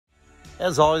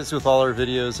As always with all our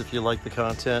videos, if you like the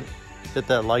content, hit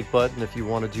that like button. If you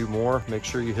want to do more, make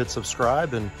sure you hit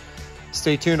subscribe and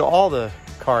stay tuned to all the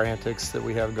car antics that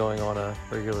we have going on a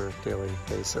regular daily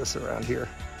basis around here.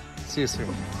 See you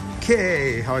soon.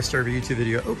 Okay, how I start a YouTube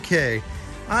video. Okay,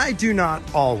 I do not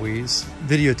always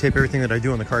videotape everything that I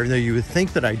do on the car, even though you would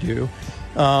think that I do.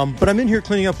 But I'm in here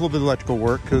cleaning up a little bit of electrical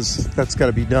work because that's got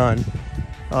to be done.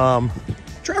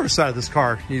 Driver's side of this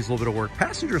car needs a little bit of work.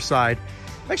 Passenger side,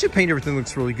 actually paint everything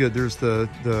looks really good. There's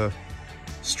the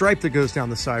stripe that goes down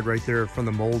the side right there from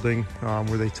the molding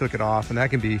where they took it off, and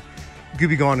that can be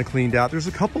gone and cleaned out. There's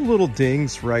a couple little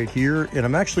dings right here, and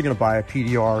I'm actually going to buy a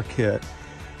PDR kit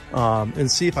and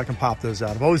see if I can pop those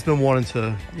out. I've always been wanting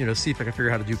to, see if I can figure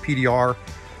out how to do PDR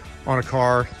on a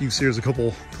car. You can see there's a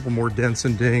couple more dents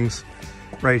and dings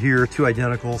right here, two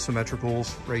identical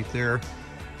symmetricals right there.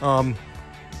 And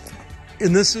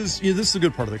this is a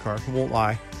good part of the car, I won't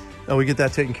lie. We get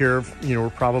that taken care of. We're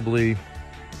probably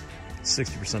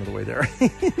 60% of the way there.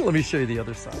 Let me show you the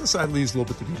other side. This side leaves a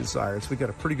little bit to be desired. So we got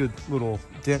a pretty good little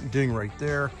dent and ding right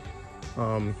there.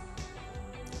 Another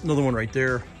one right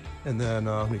there. And then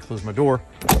let me close my door.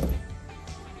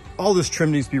 All this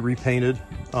trim needs to be repainted,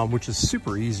 which is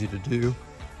super easy to do.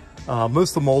 Most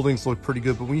of the moldings look pretty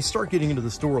good, but when you start getting into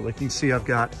this door, like you can see, I've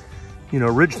got,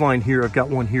 a ridge line here. I've got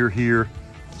one here.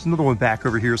 There's another one back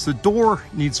over here. So the door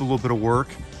needs a little bit of work.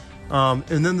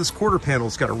 And then this quarter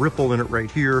panel's got a ripple in it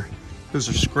right here. Those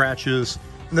are scratches.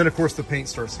 And then of course the paint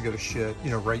starts to go to shit,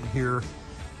 right here.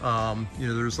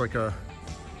 There's like a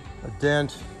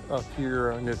dent up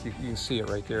here. I don't know if you can see it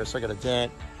right there. So I got a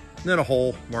dent and then a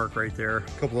hole mark right there.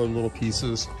 A couple of little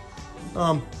pieces.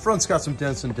 Front's got some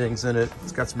dents and dings in it.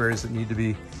 It's got some areas that need to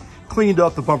be cleaned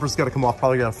up. The bumper's got to come off.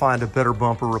 Probably got to find a better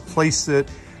bumper, replace it.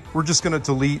 We're just going to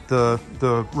delete the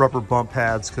rubber bump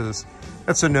pads because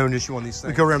that's a known issue on these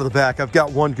things. We go around to the back. I've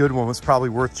got one good one that's probably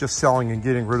worth just selling and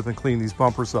getting rid of and cleaning these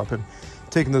bumpers up and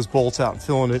taking those bolts out and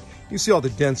filling it. You see all the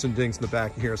dents and dings in the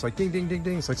back of here. It's like ding, ding, ding,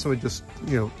 ding. It's like somebody just,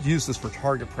 used this for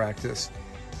target practice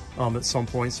at some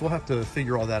point. So we'll have to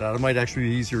figure all that out. It might actually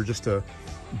be easier just to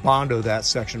Bondo that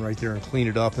section right there and clean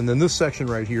it up. And then this section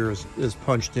right here is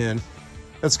punched in.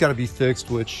 That's got to be fixed,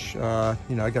 which, I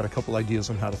got a couple ideas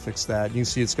on how to fix that. You can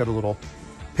see it's got a little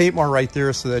paint mark right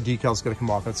there, so that decal's got to come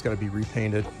off. That's got to be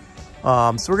repainted.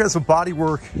 So we're got some body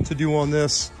work to do on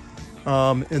this.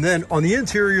 And then on the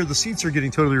interior, the seats are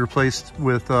getting totally replaced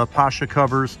with Porsche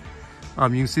covers. You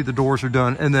can see the doors are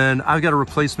done. And then I've got a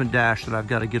replacement dash that I've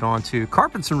got to get onto.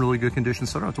 Carpet's in really good condition,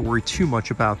 so I don't have to worry too much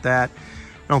about that.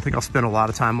 I don't think I'll spend a lot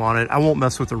of time on it. I won't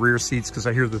mess with the rear seats because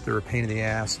I hear that they're a pain in the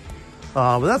ass.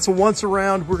 But that's a once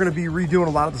around. We're going to be redoing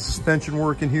a lot of the suspension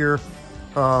work in here.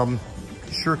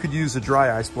 Sure could use a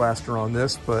dry ice blaster on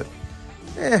this, but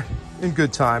in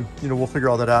good time. We'll figure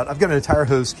all that out. I've got an entire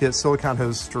hose kit, silicone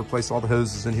hoses to replace all the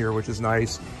hoses in here, which is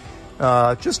nice.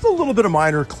 Just a little bit of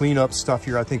minor cleanup stuff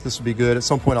here. I think this would be good. At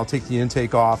some point, I'll take the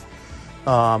intake off,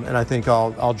 and I think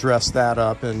I'll dress that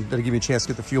up, and that'll give me a chance to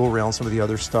get the fuel rail and some of the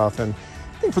other stuff. And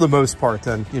I think for the most part,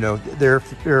 then, their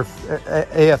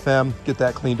AFM, get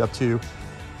that cleaned up too.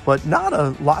 But not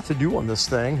a lot to do on this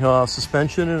thing.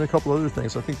 Suspension and a couple other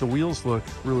things. I think the wheels look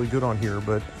really good on here,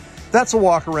 but that's a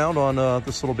walk around on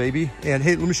this little baby. And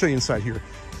hey, let me show you inside here,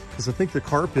 because I think the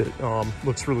carpet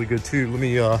looks really good too. Let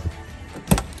me,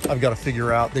 I've got to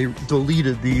figure out, they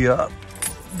deleted the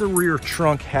rear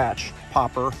trunk hatch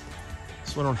popper,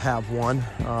 so I don't have one.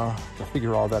 I'll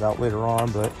figure all that out later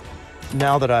on, but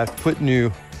now that I've put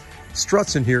new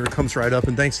struts in here, it comes right up,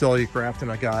 and thanks to Elliott Grafton,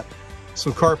 I got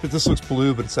some carpet. This looks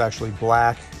blue, but it's actually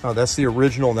black. That's the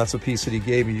original, and that's a piece that he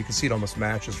gave me. You can see it almost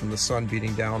matches from the sun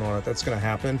beating down on it. That's going to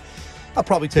happen. I'll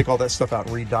probably take all that stuff out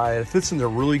and re-dye it. It fits in there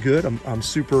really good. I'm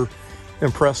super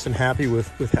impressed and happy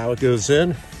with how it goes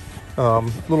in.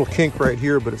 Little kink right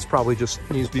here, but it's probably just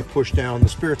needs to be pushed down. The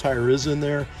spare tire is in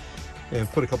there, and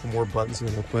put a couple more buttons in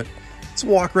it. But it's a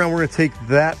walk around. We're going to take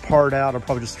that part out. I'll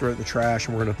probably just throw it in the trash,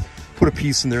 and we're going to put a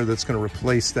piece in there that's going to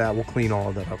replace that. We'll clean all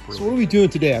of that up. So what are we doing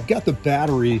today? I've got the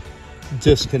battery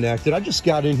disconnected. I just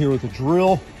got in here with a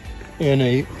drill and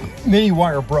a mini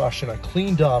wire brush, and I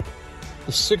cleaned up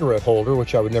the cigarette holder,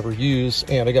 which I would never use,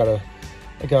 and I got a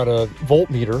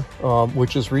voltmeter,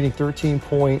 which is reading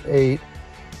 13.8.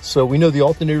 So we know the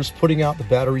alternator's putting out, the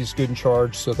battery's good and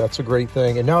charged, so that's a great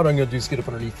thing. And now what I'm going to do is get up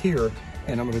underneath here,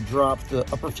 and I'm going to drop the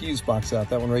upper fuse box out,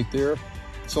 that one right there.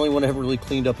 It's the only one I haven't really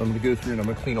cleaned up. I'm going to go through and I'm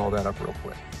going to clean all that up real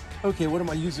quick. Okay, what am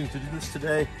I using to do this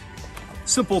today?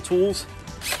 Simple tools,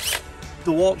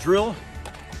 DeWalt drill,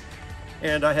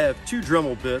 and I have two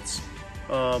Dremel bits.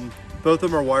 Both of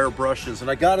them are wire brushes,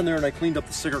 and I got in there and I cleaned up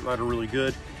the cigarette lighter really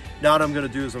good. Now what I'm going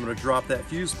to do is I'm going to drop that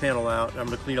fuse panel out, and I'm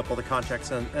going to clean up all the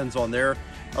contact ends on there.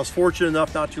 I was fortunate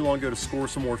enough not too long ago to score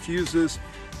some more fuses.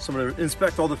 So I'm going to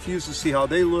inspect all the fuses, see how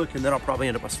they look, and then I'll probably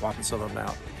end up by swapping some of them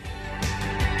out.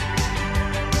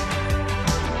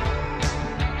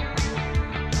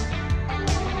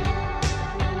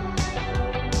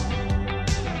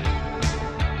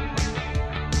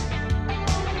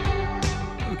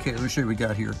 Okay, let me show you what we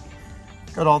got here.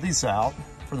 Got all these out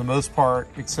for the most part,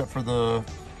 except for the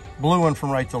blue one from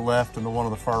right to left and the one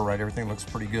on the far right. Everything looks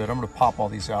pretty good. I'm going to pop all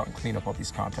these out and clean up all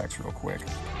these contacts real quick.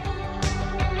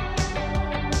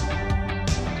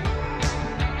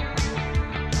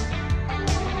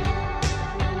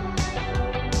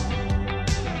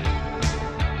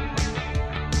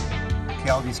 Okay,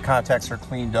 all these contacts are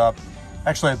cleaned up.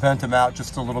 Actually, I bent them out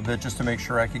just a little bit just to make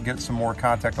sure I could get some more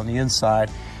contact on the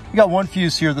inside. We got one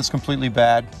fuse here that's completely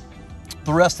bad.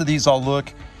 The rest of these I'll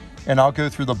look, and I'll go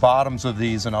through the bottoms of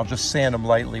these and I'll just sand them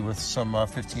lightly with some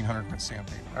 1500 grit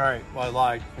sandpaper. All right, well, I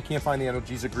lied. I can't find the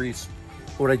analgesia grease.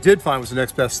 But what I did find was the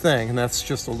next best thing, and that's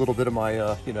just a little bit of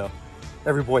my, you know,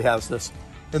 every boy has this.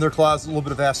 In their closet, a little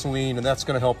bit of Vaseline, and that's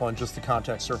gonna help on just the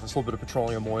contact surface, a little bit of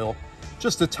petroleum oil,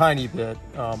 just a tiny bit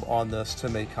on this to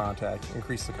make contact,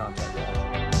 increase the contact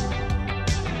level.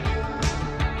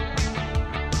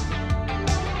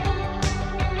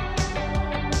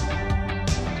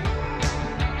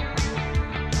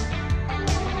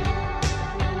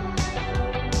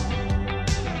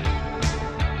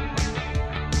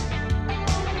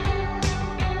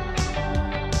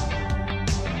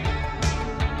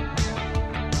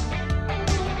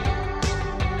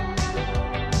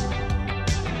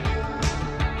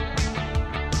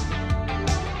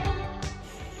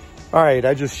 All right,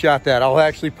 I just shot that. I'll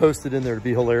actually post it in there to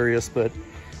be hilarious, but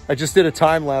I just did a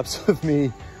time lapse of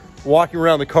me walking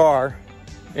around the car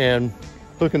and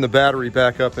hooking the battery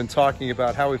back up and talking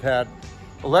about how we've had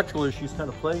electrical issues kind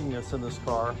of plaguing us in this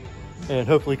car, and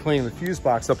hopefully cleaning the fuse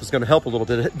box up is going to help a little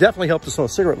bit. It definitely helped us on a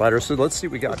cigarette lighter, so let's see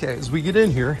what we got. Okay, as we get in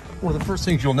here, one of the first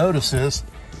things you'll notice is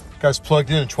guy's plugged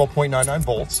in at 12.99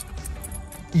 volts.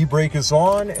 E-brake is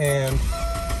on, and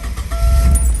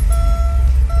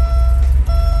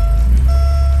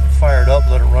fired up,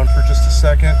 let it run for just a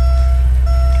second.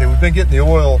 Okay, we've been getting the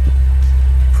oil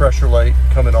pressure light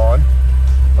coming on,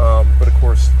 but of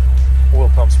course, oil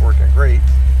pump's working great.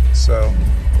 So,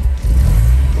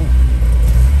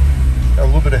 got a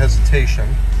little bit of hesitation.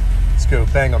 Let's go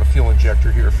bang on a fuel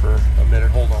injector here for a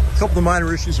minute. Hold on. A couple of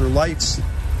minor issues are lights.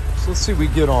 So let's see what we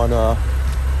get on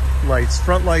lights.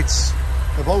 Front lights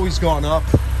have always gone up.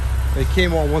 They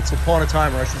came on once upon a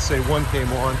time, or I should say one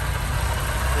came on.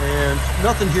 And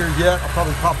nothing here yet. I'll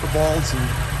probably pop the bulbs and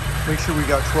make sure we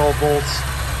got 12 volts.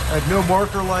 I have no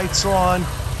marker lights on.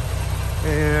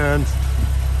 And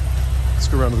let's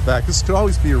go around to the back. This could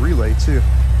always be a relay too.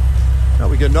 Now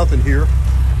we got nothing here.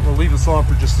 I'm gonna leave this on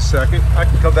for just a second. I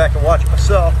can come back and watch it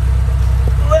myself.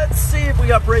 Let's see if we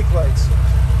got brake lights.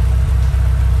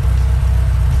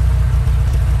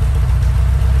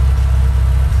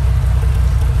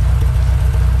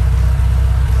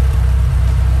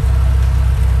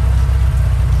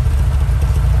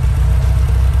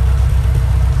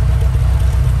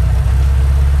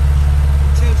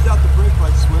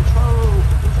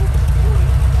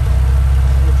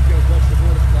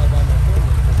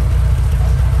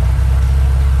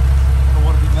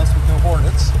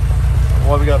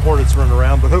 We got Hornets running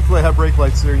around, but hopefully I have brake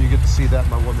lights there and you get to see that in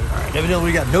my 1 minute. All right, evidently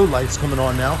we got no lights coming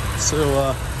on now, so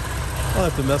I'll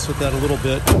have to mess with that a little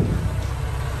bit.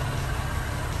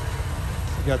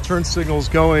 We got turn signals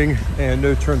going and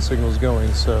no turn signals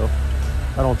going, so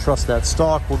I don't trust that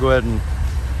stock. We'll go ahead and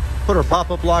put our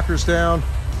pop-up blockers down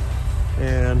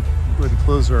and go ahead and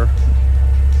close our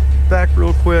back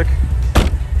real quick.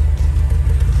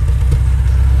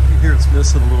 Here it's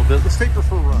missing a little bit. Let's take her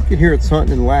for a run. You can hear it's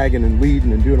hunting and lagging and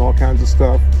leading and doing all kinds of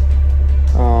stuff.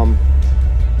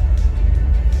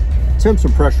 Temps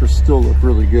and pressures still look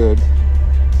really good.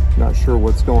 Not sure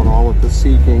what's going on with the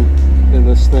seeking in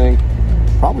this thing.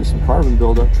 Probably some carbon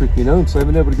buildup, truth be known, so I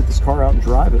haven't been able to get this car out and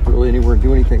drive it really anywhere and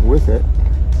do anything with it.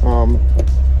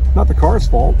 Not the car's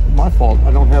fault, my fault. I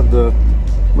don't have the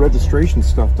registration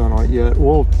stuff done on it yet.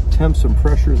 Oil temps and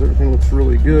pressures, everything looks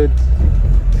really good.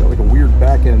 Got like a weird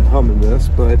back end hum in this,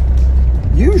 but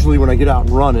usually when I get out and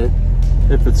run it,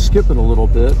 if it's skipping a little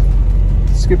bit,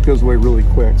 skip goes away really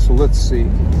quick. So let's see.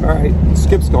 All right,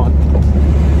 skip's gone.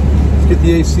 Let's get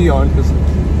the AC on, because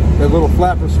that little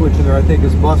flapper switch in there I think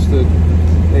is busted.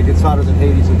 It gets hotter than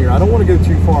Hades in here. I don't want to go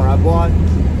too far. I bought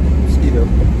mosquito.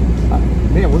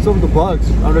 Man, what's up with the bugs?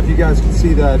 I don't know if you guys can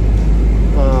see that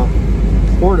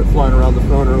hornet flying around the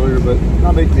phone earlier, but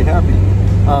not making me happy.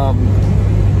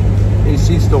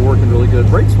 AC's still working really good.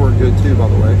 Brakes work good too, by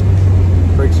the way.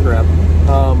 Brake strap.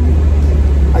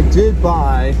 I did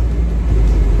buy,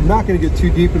 I'm not going to get too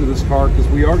deep into this car because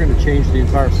we are going to change the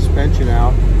entire suspension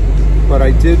out, but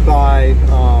I did buy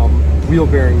wheel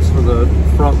bearings for the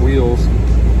front wheels,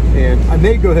 and I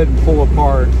may go ahead and pull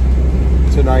apart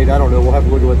tonight. I don't know, we'll have to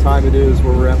look at what time it is,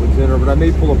 where we're at with dinner, but I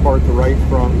may pull apart the right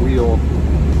front wheel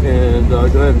and go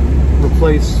ahead and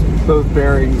replace both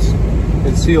bearings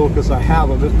and seal, because I have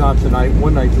them, if not tonight,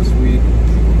 one night this week.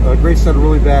 Grace had a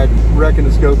really bad wreck in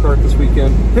his go-kart this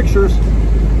weekend. Pictures.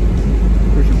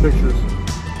 Here's your pictures.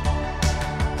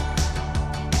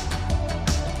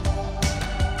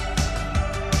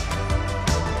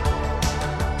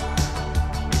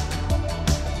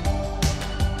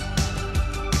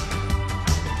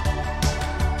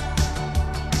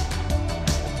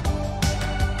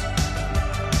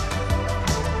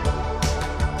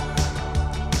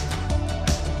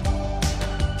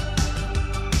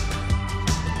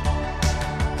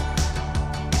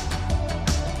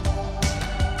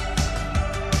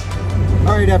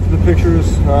 All right, after the pictures,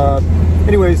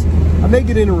 anyways, I may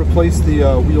get in and replace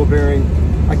the wheel bearing.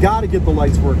 I got to get the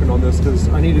lights working on this because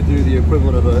I need to do the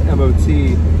equivalent of a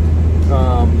MOT.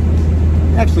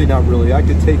 Actually, not really. I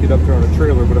could take it up there on a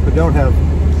trailer, but if I don't have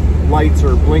lights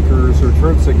or blinkers or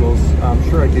turn signals, I'm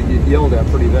sure I could get yelled at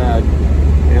pretty bad.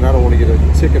 And I don't want to get a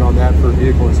ticket on that for a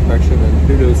vehicle inspection, and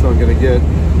who knows who I'm going to get.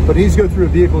 But he needs to go through a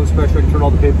vehicle inspection. I can turn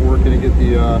all the paperwork in and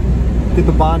get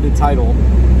the bonded title.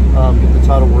 Get the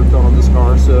title work done on this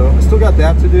car, so I still got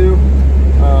that to do.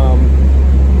 I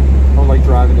don't like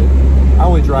driving it. I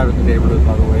only drive it in the neighborhood,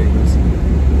 by the way, because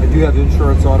I do have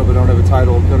insurance on it, but I don't have a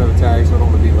title, don't have a tag, so I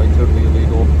don't want to be like totally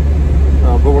illegal.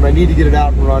 But when I need to get it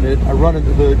out and run it, I run in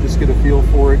the hood, just get a feel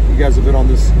for it. You guys have been on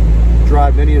this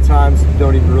drive many a times,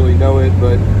 don't even really know it,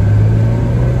 but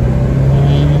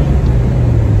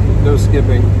no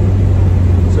skipping,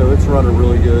 so it's running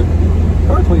really good.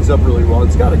 Car cleans up really well.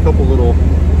 It's got a couple little,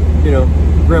 you know,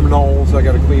 gremlins I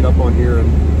got to clean up on here, and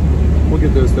we'll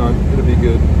get those done. It'll be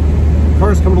good.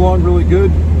 Car's coming along really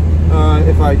good.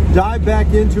 If I dive back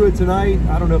into it tonight,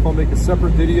 I don't know if I'll make a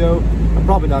separate video. I'm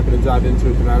probably not going to dive into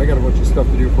it tonight. I got a bunch of stuff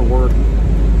to do for work.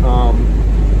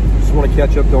 Just want to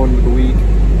catch up going into the week,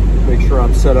 make sure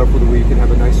I'm set up for the week and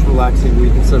have a nice relaxing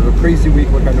week instead of a crazy week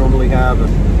like I normally have, and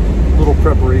a little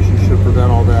preparation should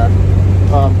prevent all that.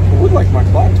 I would like my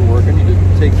clock to work. I need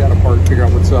to take that apart and figure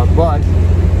out what's up, but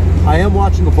I am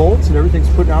watching the volts and everything's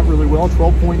putting out really well.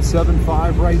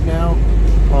 12.75 right now,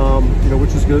 you know,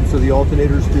 which is good. So the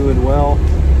alternator's doing well.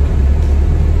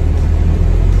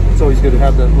 It's always good to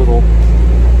have that little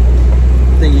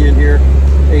thingy in here.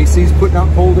 AC's putting out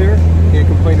cold air. Can't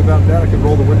complain about that. I can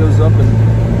roll the windows up and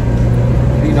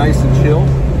be nice and chill.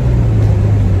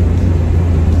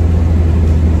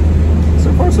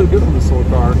 So far so good on this little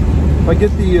car. If I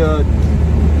get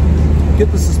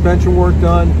the suspension work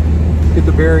done, get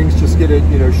the bearings, just get it,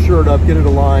 you know, shored up, get it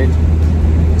aligned,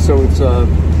 so it's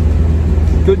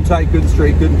good and tight, good and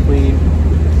straight, good and clean.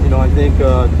 You know, I think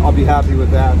I'll be happy with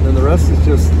that. And then the rest is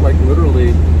just like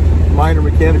literally minor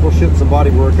mechanical shit and some body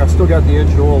work. I've still got the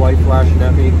engine oil light flashing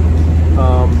at me.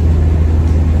 I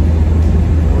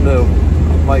don't know,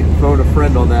 I might phone a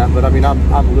friend on that, but I mean,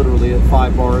 I'm literally at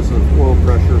 5 bars of oil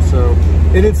pressure, so,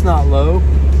 and it's not low,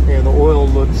 and the oil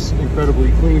looks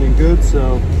incredibly clean and good,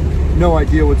 so no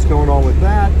idea what's going on with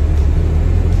that.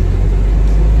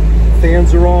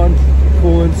 Fans are on,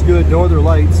 coolant's good, no other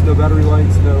lights, no battery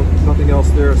lights, nothing else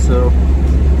there, so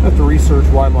I have to research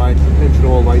why my engine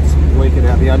oil light's blinking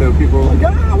at me. I know people are like,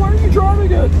 why are you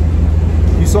driving it?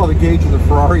 If you saw the gauge of the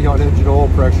Ferrari on engine oil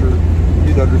pressure,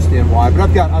 you'd understand why. But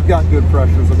I've got good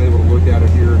pressures. I'm able to look at it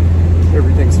here.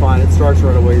 Everything's fine. It starts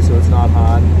right away, so it's not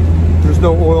hot. There's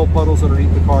no oil puddles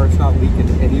underneath the car. It's not leaking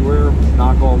anywhere.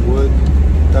 Knock on wood.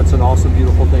 That's an awesome,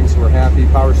 beautiful thing. So we're happy.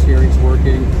 Power steering's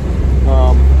working.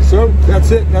 So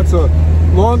that's it. That's a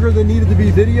longer than needed to be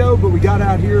video, but we got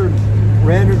out here and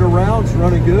ran it around. It's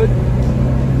running good.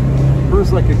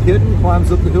 Purrs like a kitten.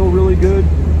 Climbs up the hill really good.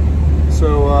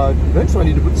 So eventually I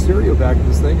need to put the stereo back in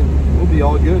this thing and we'll be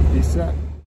all good. Be set.